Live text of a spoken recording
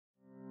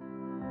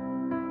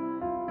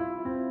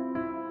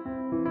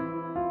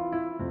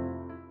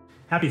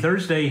Happy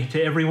Thursday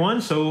to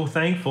everyone. So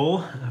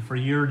thankful for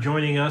your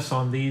joining us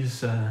on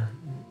these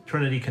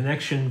Trinity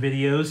Connection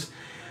videos.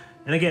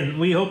 And again,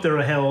 we hope they're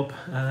a help.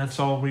 That's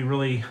all we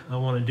really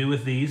want to do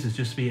with these, is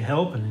just be a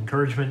help and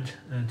encouragement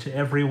to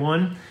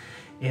everyone.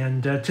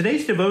 And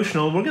today's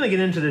devotional, we're going to get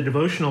into the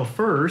devotional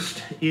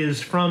first,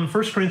 is from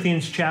 1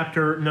 Corinthians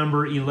chapter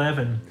number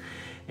 11.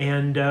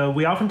 And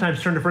we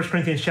oftentimes turn to 1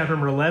 Corinthians chapter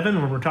number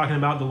 11 when we're talking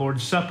about the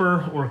Lord's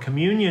Supper or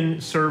communion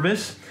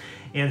service.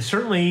 And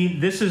certainly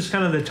this is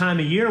kind of the time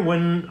of year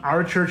when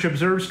our church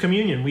observes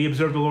communion. We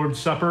observe the Lord's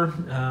Supper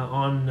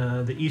on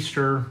the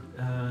Easter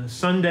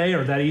Sunday,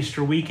 or that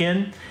Easter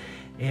weekend.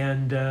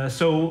 And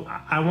so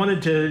I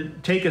wanted to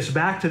take us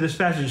back to this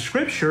passage of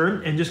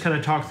Scripture and just kind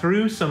of talk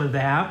through some of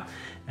that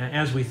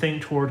as we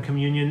think toward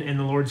communion and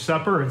the Lord's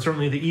Supper, and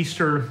certainly the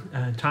Easter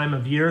time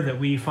of year that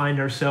we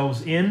find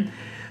ourselves in.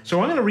 So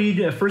I'm going to read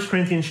 1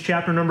 Corinthians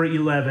chapter number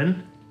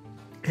 11,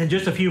 and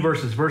just a few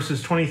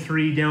verses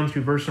 23 down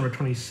through verse number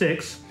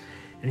 26.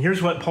 And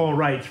here's what Paul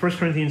writes, 1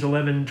 Corinthians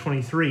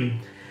 11:23.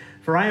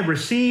 For I have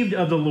received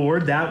of the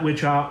Lord that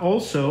which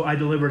also I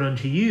delivered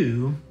unto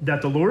you,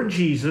 that the Lord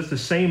Jesus, the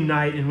same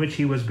night in which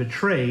he was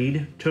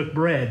betrayed, took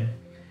bread.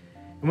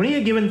 And when he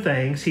had given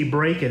thanks, he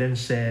brake it and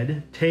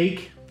said,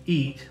 Take,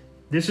 eat.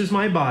 This is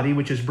my body,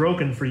 which is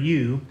broken for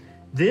you.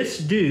 This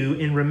do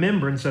in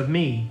remembrance of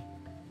me.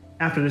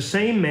 After the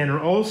same manner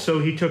also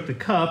he took the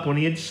cup when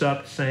he had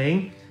supped,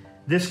 saying,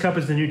 This cup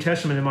is the New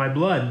Testament in my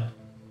blood.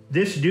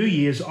 This do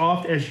ye as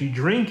oft as you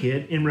drink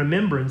it in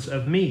remembrance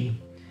of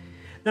me.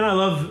 Then I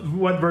love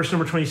what verse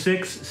number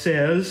 26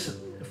 says,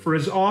 For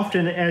as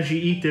often as ye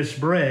eat this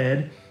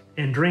bread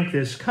and drink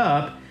this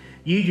cup,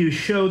 ye do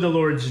show the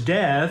Lord's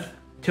death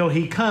till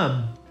he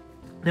come.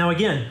 Now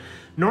again,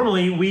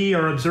 normally we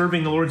are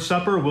observing the Lord's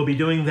Supper. We'll be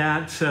doing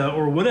that,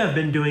 or would have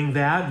been doing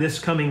that this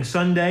coming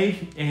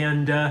Sunday.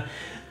 And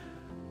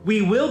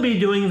we will be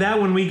doing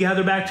that when we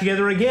gather back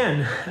together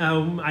again.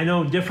 I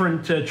know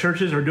different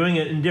churches are doing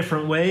it in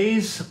different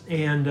ways,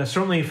 and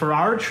certainly for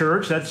our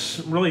church,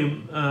 that's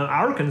really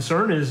our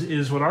concern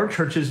is what our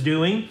church is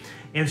doing.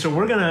 And so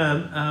we're going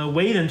to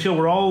wait until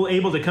we're all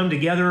able to come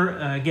together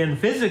again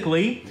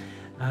physically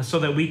so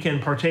that we can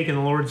partake in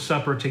the Lord's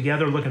Supper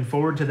together. Looking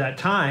forward to that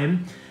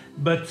time.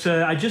 But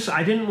I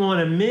didn't want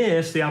to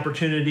miss the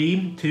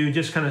opportunity to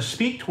just kind of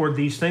speak toward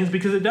these things,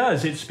 because it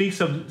does. It speaks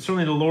of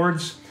certainly the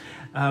Lord's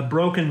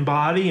broken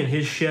body and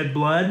his shed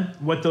blood,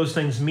 what those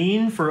things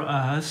mean for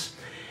us.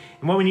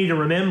 And what we need to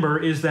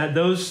remember is that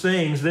those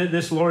things,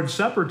 this Lord's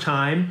Supper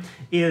time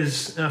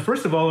is,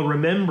 first of all, a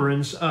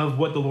remembrance of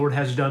what the Lord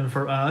has done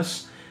for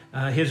us,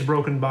 his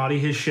broken body,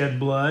 his shed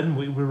blood.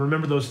 We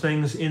remember those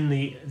things in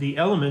the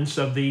elements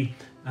of the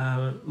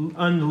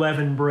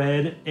unleavened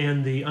bread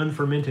and the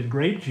unfermented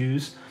grape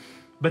juice.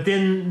 But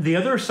then the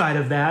other side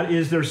of that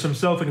is there's some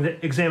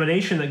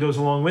self-examination that goes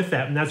along with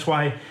that. And that's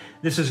why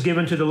this is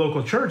given to the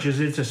local churches.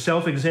 It's a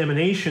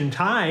self-examination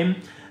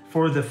time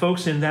for the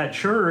folks in that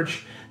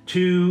church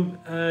to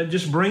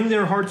just bring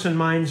their hearts and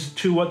minds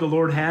to what the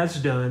Lord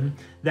has done,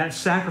 that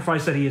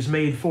sacrifice that he has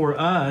made for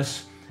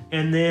us,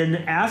 and then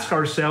ask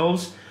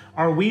ourselves,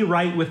 are we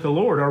right with the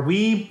Lord? Are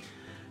we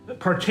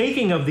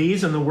partaking of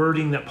these, and the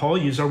wording that Paul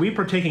used, are we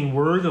partaking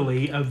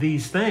worthily of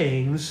these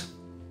things?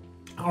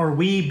 Are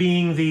we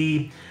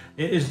being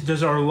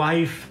does our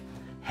life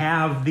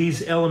have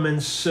these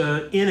elements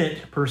in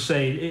it, per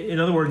se? In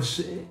other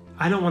words,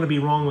 I don't want to be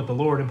wrong with the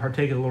Lord and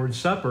partake of the Lord's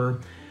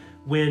Supper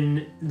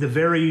when the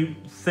very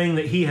thing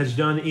that he has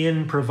done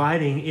in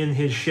providing in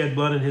his shed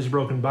blood and his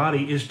broken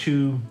body is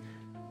to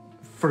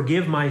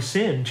forgive my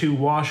sin, to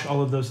wash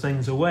all of those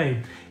things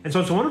away. And so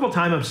it's a wonderful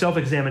time of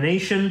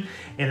self-examination,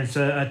 and it's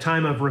a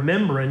time of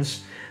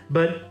remembrance.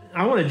 But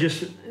I want to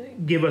just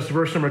give us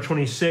verse number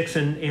 26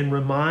 and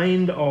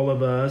remind all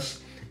of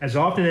us, as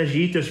often as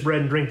you eat this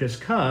bread and drink this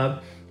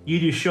cup, you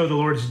do show the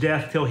Lord's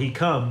death till he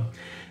come.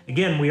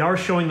 Again, we are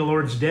showing the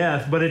Lord's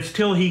death, but it's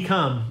till he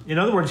come. In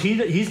other words,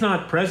 he's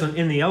not present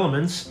in the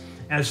elements,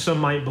 as some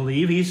might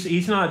believe.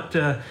 He's not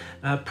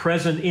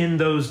present in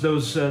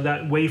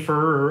that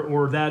wafer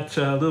or that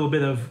little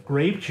bit of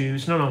grape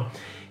juice. No.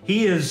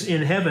 He is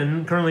in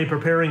heaven currently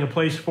preparing a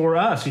place for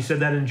us. He said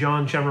that in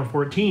John chapter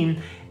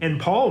 14,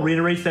 and Paul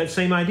reiterates that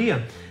same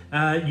idea.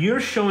 You're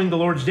showing the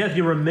Lord's death.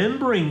 You're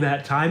remembering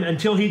that time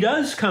until he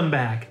does come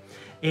back.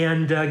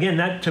 And again,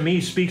 that to me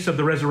speaks of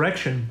the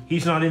resurrection.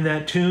 He's not in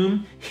that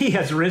tomb. He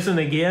has risen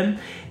again.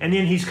 And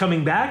then he's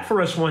coming back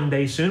for us one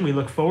day soon. We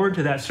look forward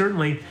to that,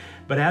 certainly.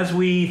 But as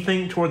we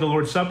think toward the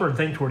Lord's Supper and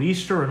think toward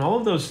Easter and all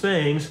of those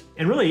things,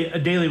 and really a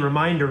daily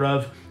reminder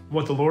of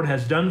what the Lord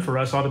has done for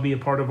us ought to be a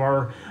part of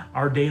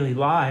our daily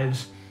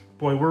lives.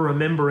 Boy, we're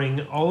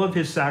remembering all of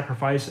his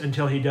sacrifice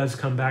until he does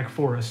come back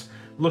for us.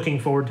 Looking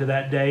forward to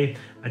that day.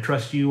 I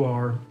trust you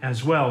are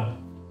as well.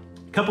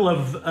 A couple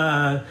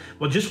of,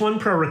 just one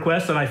prayer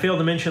request that I failed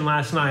to mention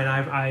last night.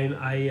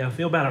 I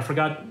feel bad. I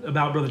forgot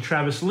about Brother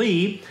Travis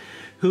Lee,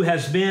 who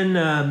has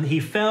been, he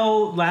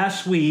fell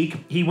last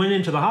week. He went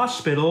into the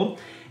hospital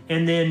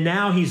And then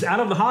now he's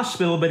out of the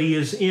hospital, but he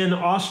is in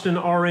Austin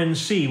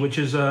RNC, which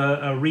is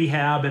a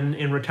rehab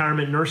and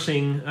retirement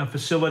nursing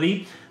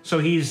facility. So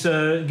he's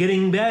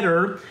getting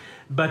better,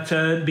 but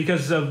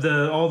because of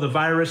all the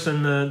virus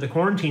and the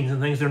quarantines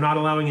and things, they're not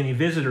allowing any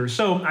visitors.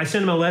 So I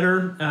sent him a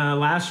letter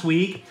last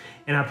week,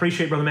 and I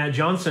appreciate Brother Matt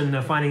Johnson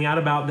finding out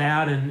about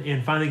that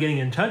and finally getting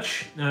in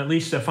touch, at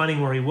least finding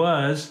where he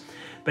was.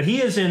 But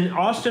he is in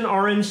Austin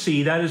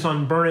RNC, that is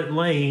on Burnett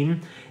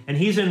Lane, and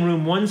he's in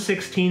room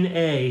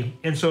 116A.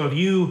 And so if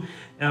you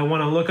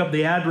want to look up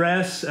the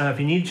address, if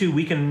you need to,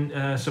 we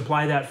can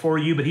supply that for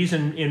you. But he's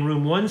in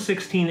room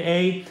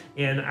 116A,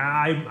 and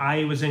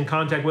I was in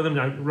contact with him.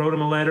 I wrote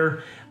him a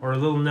letter or a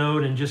little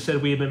note and just said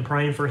we had been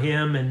praying for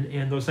him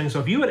and those things. So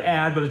if you would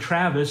add Brother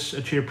Travis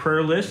to your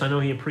prayer list, I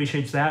know he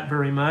appreciates that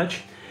very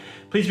much.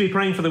 Please be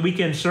praying for the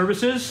weekend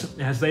services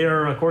as they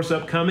are, of course,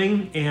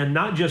 upcoming, and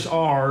not just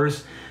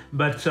ours,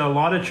 but a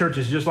lot of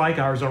churches just like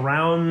ours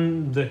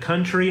around the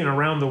country and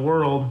around the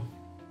world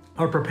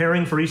are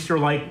preparing for Easter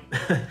like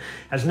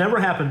has never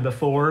happened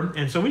before.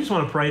 And so we just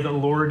want to pray that the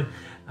Lord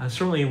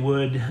certainly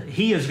would.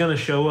 He is going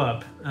to show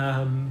up.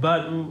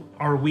 But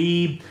are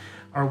we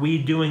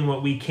doing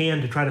what we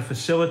can to try to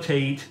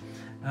facilitate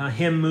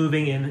him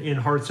moving in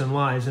hearts and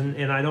lives?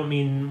 And I don't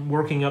mean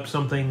working up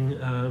something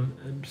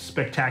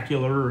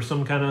spectacular or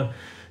some kind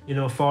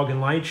of fog and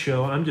light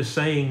show. I'm just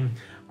saying,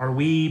 are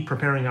we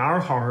preparing our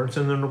hearts,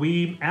 and then are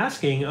we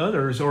asking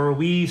others, or are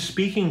we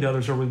speaking to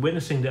others, or are we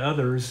witnessing to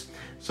others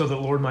so that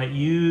the Lord might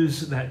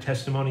use that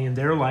testimony in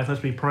their life?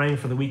 Let's be praying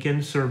for the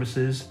weekend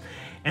services.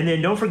 And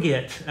then don't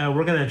forget,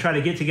 we're going to try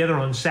to get together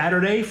on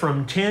Saturday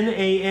from 10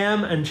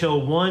 a.m.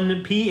 until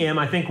 1 p.m.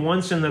 I think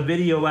once in the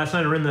video last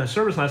night or in the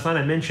service last night,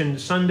 I mentioned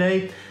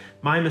Sunday.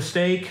 My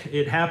mistake.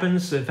 It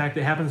happens. In fact,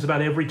 it happens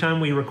about every time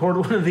we record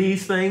one of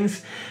these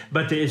things.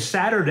 But it's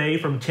Saturday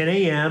from 10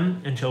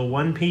 a.m. until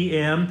 1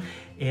 p.m.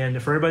 And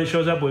if everybody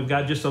shows up, we've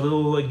got just a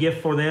little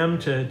gift for them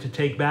to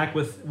take back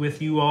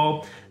with you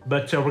all.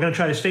 But we're going to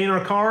try to stay in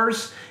our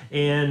cars.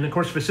 And, of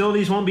course,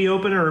 facilities won't be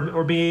open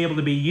or be able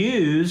to be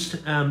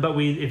used. But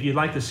if you'd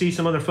like to see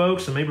some other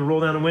folks and maybe roll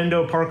down a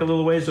window, park a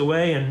little ways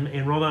away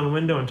and roll down a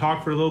window and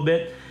talk for a little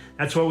bit,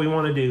 that's what we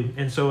want to do.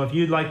 And so if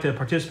you'd like to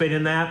participate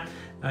in that,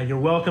 you're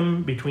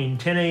welcome between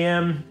 10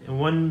 a.m. and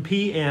 1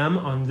 p.m.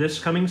 on this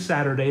coming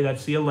Saturday.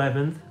 That's the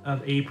 11th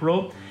of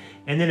April.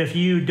 And then if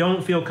you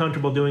don't feel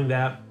comfortable doing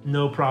that,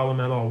 no problem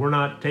at all. We're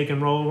not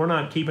taking roll. We're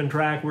not keeping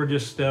track. We're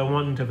just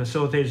wanting to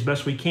facilitate as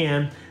best we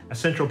can a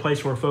central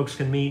place where folks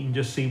can meet and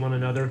just see one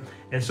another.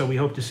 And so we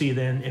hope to see you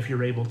then if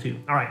you're able to.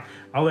 All right,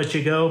 I'll let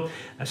you go.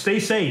 Stay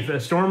safe. A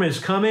storm is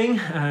coming,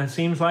 it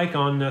seems like,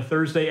 on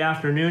Thursday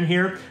afternoon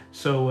here.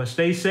 So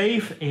stay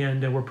safe,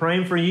 and we're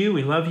praying for you.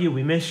 We love you.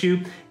 We miss you.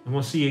 And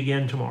we'll see you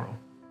again tomorrow.